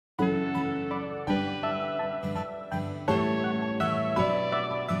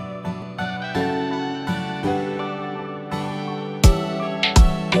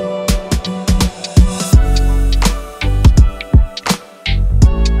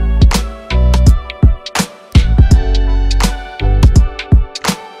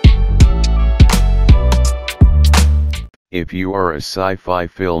If you are a sci-fi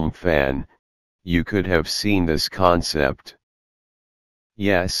film fan, you could have seen this concept.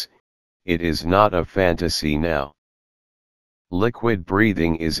 Yes, it is not a fantasy now. Liquid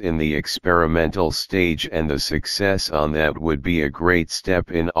breathing is in the experimental stage, and the success on that would be a great step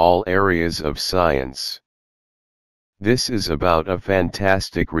in all areas of science. This is about a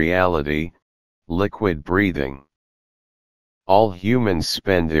fantastic reality, liquid breathing. All humans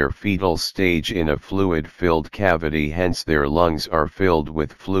spend their fetal stage in a fluid-filled cavity, hence their lungs are filled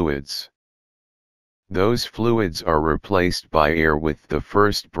with fluids. Those fluids are replaced by air with the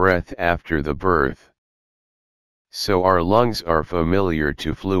first breath after the birth. So our lungs are familiar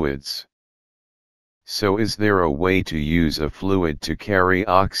to fluids. So is there a way to use a fluid to carry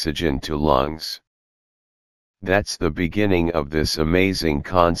oxygen to lungs? That's the beginning of this amazing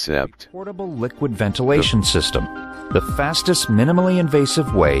concept. Portable liquid ventilation system, the fastest minimally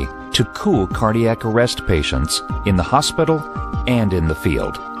invasive way to cool cardiac arrest patients in the hospital and in the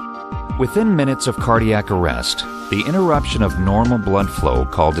field. Within minutes of cardiac arrest, the interruption of normal blood flow,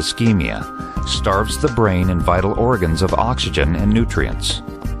 called ischemia, starves the brain and vital organs of oxygen and nutrients.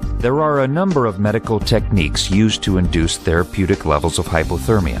 There are a number of medical techniques used to induce therapeutic levels of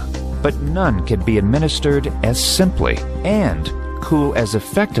hypothermia, but none can be administered as simply and cool as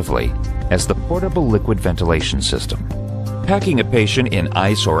effectively as the portable liquid ventilation system. Packing a patient in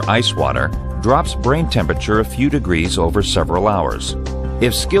ice or ice water drops brain temperature a few degrees over several hours.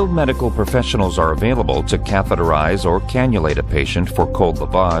 If skilled medical professionals are available to catheterize or cannulate a patient for cold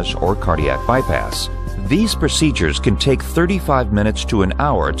lavage or cardiac bypass, these procedures can take 35 minutes to an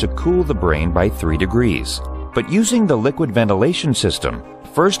hour to cool the brain by 3 degrees. But using the liquid ventilation system,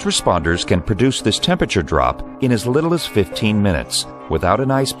 first responders can produce this temperature drop in as little as 15 minutes, without an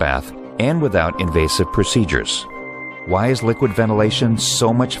ice bath and without invasive procedures. Why is liquid ventilation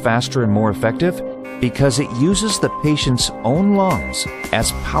so much faster and more effective? Because it uses the patient's own lungs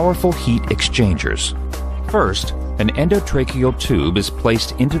as powerful heat exchangers. First, an endotracheal tube is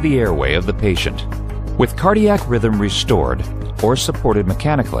placed into the airway of the patient. With cardiac rhythm restored or supported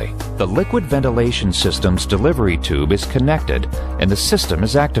mechanically, the liquid ventilation system's delivery tube is connected and the system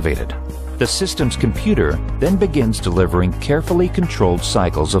is activated. The system's computer then begins delivering carefully controlled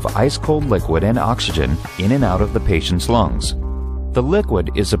cycles of ice-cold liquid and oxygen in and out of the patient's lungs. The liquid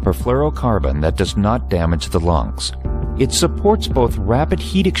is a perfluorocarbon that does not damage the lungs. It supports both rapid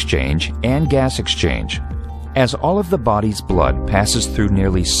heat exchange and gas exchange. As all of the body's blood passes through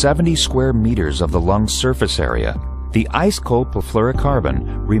nearly 70 square meters of the lung's surface area, the ice-cold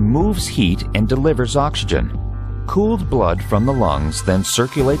perfluorocarbon removes heat and delivers oxygen. Cooled blood from the lungs then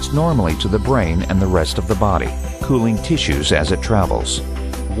circulates normally to the brain and the rest of the body, cooling tissues as it travels.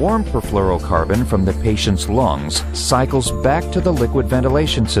 Warm perfluorocarbon from the patient's lungs cycles back to the liquid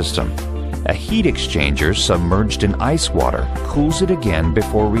ventilation system. A heat exchanger submerged in ice water cools it again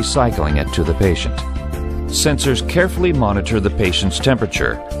before recycling it to the patient. Sensors carefully monitor the patient's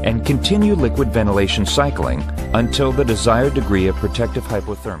temperature and continue liquid ventilation cycling until the desired degree of protective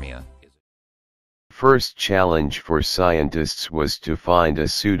hypothermia. First challenge for scientists was to find a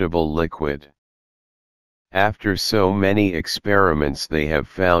suitable liquid. After so many experiments, they have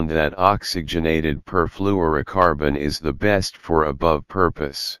found that oxygenated perfluorocarbon is the best for above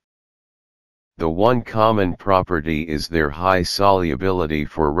purpose. The one common property is their high solubility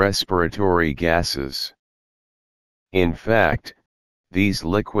for respiratory gases. In fact, these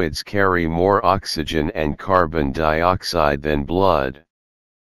liquids carry more oxygen and carbon dioxide than blood.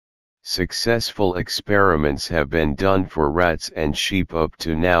 Successful experiments have been done for rats and sheep up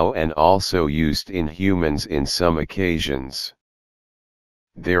to now, and also used in humans in some occasions.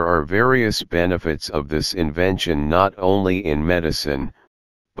 There are various benefits of this invention not only in medicine,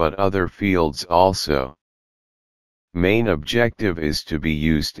 but other fields also. Main objective is to be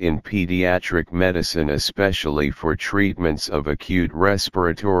used in pediatric medicine, especially for treatments of acute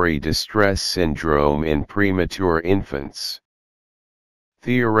respiratory distress syndrome in premature infants.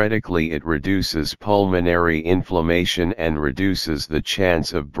 Theoretically, it reduces pulmonary inflammation and reduces the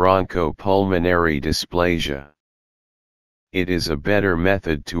chance of bronchopulmonary dysplasia. It is a better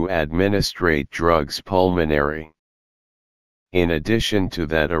method to administrate drugs pulmonary. In addition to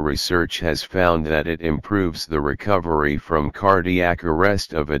that, a research has found that it improves the recovery from cardiac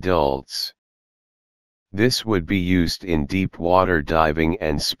arrest of adults. This would be used in deep water diving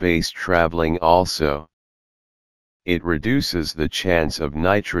and space traveling also. It reduces the chance of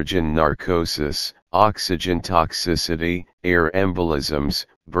nitrogen narcosis, oxygen toxicity, air embolisms,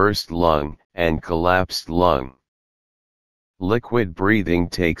 burst lung, and collapsed lung. Liquid breathing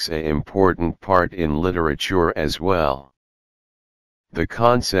takes an important part in literature as well. The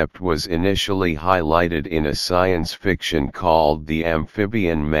concept was initially highlighted in a science fiction called The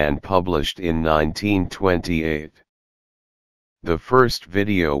Amphibian Man, published in 1928. The first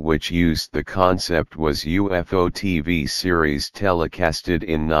video which used the concept was UFO TV series telecasted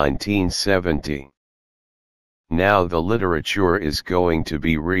in 1970. Now the literature is going to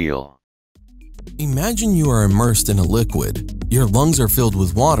be real. Imagine you are immersed in a liquid. Your lungs are filled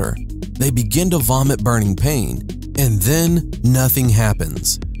with water. They begin to vomit burning pain, and then nothing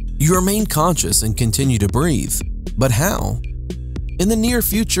happens. You remain conscious and continue to breathe. But how? In the near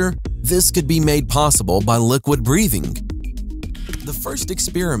future, this could be made possible by liquid breathing. The first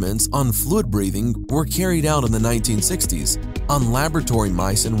experiments on fluid breathing were carried out in the 1960s on laboratory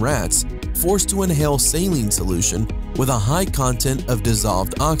mice and rats forced to inhale saline solution with a high content of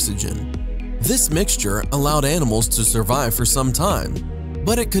dissolved oxygen. This mixture allowed animals to survive for some time,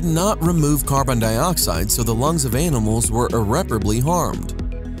 but it could not remove carbon dioxide, so the lungs of animals were irreparably harmed.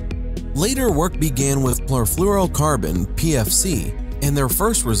 Later work began with perfluorocarbon, PFC, and their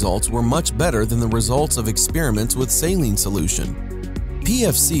first results were much better than the results of experiments with saline solution.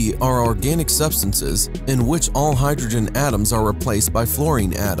 PFC are organic substances in which all hydrogen atoms are replaced by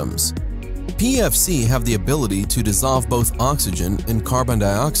fluorine atoms. PFC have the ability to dissolve both oxygen and carbon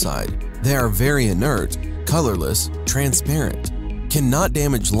dioxide. They are very inert, colorless, transparent, cannot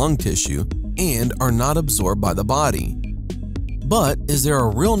damage lung tissue, and are not absorbed by the body. But is there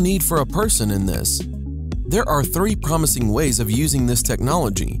a real need for a person in this? There are three promising ways of using this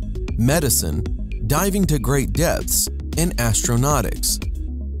technology: medicine, diving to great depths, and astronautics.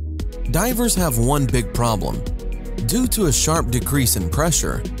 Divers have one big problem. Due to a sharp decrease in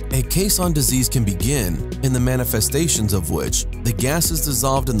pressure, a caisson disease can begin, in the manifestations of which the gases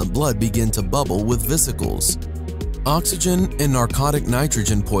dissolved in the blood begin to bubble with vesicles. Oxygen and narcotic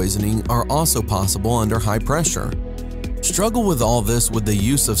nitrogen poisoning are also possible under high pressure. Struggle with all this with the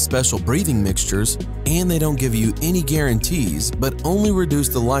use of special breathing mixtures, and they don't give you any guarantees but only reduce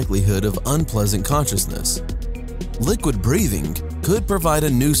the likelihood of unpleasant consciousness. Liquid breathing could provide a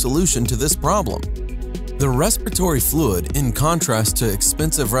new solution to this problem. The respiratory fluid, in contrast to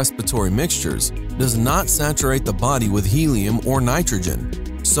expensive respiratory mixtures, does not saturate the body with helium or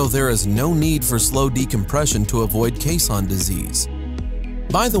nitrogen, so there is no need for slow decompression to avoid caisson disease.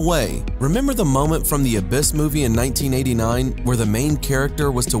 By the way, remember the moment from the Abyss movie in 1989 where the main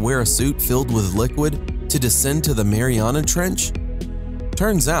character was to wear a suit filled with liquid to descend to the Mariana Trench?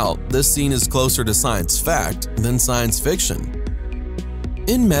 Turns out, this scene is closer to science fact than science fiction.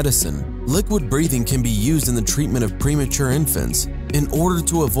 In medicine, liquid breathing can be used in the treatment of premature infants in order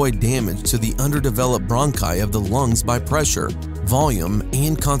to avoid damage to the underdeveloped bronchi of the lungs by pressure, volume,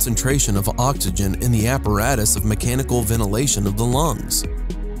 and concentration of oxygen in the apparatus of mechanical ventilation of the lungs.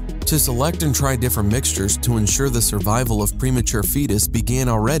 To select and try different mixtures to ensure the survival of premature fetus began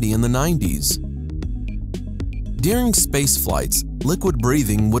already in the 90s. During space flights, liquid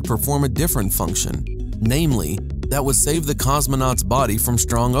breathing would perform a different function, namely, that would save the cosmonaut's body from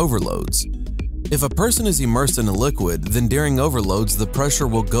strong overloads. If a person is immersed in a liquid, then during overloads the pressure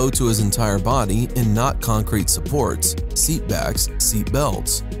will go to his entire body and not concrete supports, seat backs, seat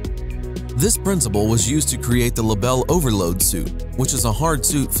belts. This principle was used to create the Lebel overload suit, which is a hard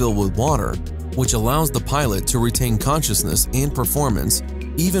suit filled with water, which allows the pilot to retain consciousness and performance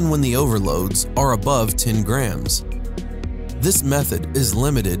even when the overloads are above 10 grams. This method is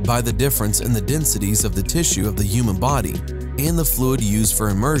limited by the difference in the densities of the tissue of the human body and the fluid used for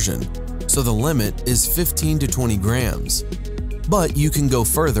immersion, so the limit is 15 to 20 grams. But you can go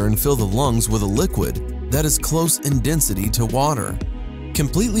further and fill the lungs with a liquid that is close in density to water.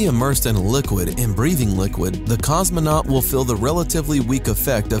 Completely immersed in a liquid and breathing liquid, the cosmonaut will feel the relatively weak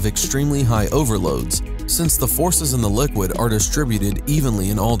effect of extremely high overloads. Since the forces in the liquid are distributed evenly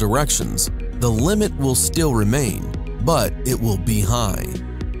in all directions, the limit will still remain, but it will be high.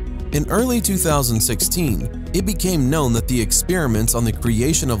 In early 2016, it became known that the experiments on the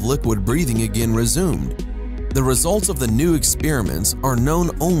creation of liquid breathing again resumed. The results of the new experiments are known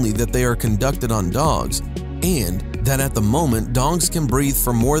only that they are conducted on dogs, and that at the moment dogs can breathe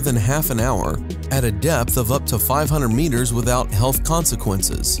for more than half an hour at a depth of up to 500 meters without health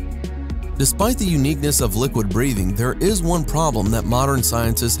consequences. Despite the uniqueness of liquid breathing, there is one problem that modern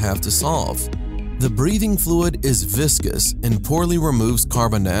scientists have to solve. The breathing fluid is viscous and poorly removes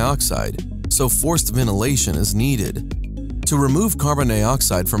carbon dioxide, so forced ventilation is needed. To remove carbon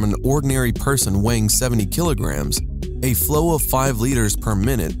dioxide from an ordinary person weighing 70 kilograms, a flow of 5 liters per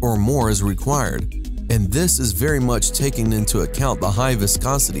minute or more is required, and this is very much taking into account the high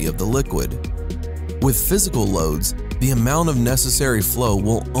viscosity of the liquid. With physical loads, the amount of necessary flow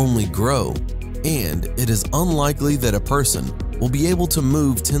will only grow, and it is unlikely that a person will be able to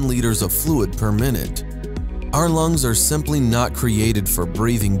move 10 liters of fluid per minute. Our lungs are simply not created for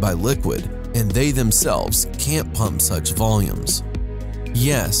breathing by liquid, and they themselves can't pump such volumes.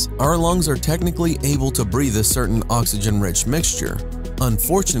 Yes, our lungs are technically able to breathe a certain oxygen-rich mixture.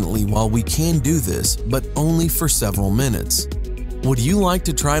 Unfortunately, while we can do this, but only for several minutes. Would you like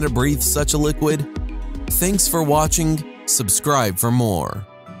to try to breathe such a liquid? Thanks for watching. Subscribe for more.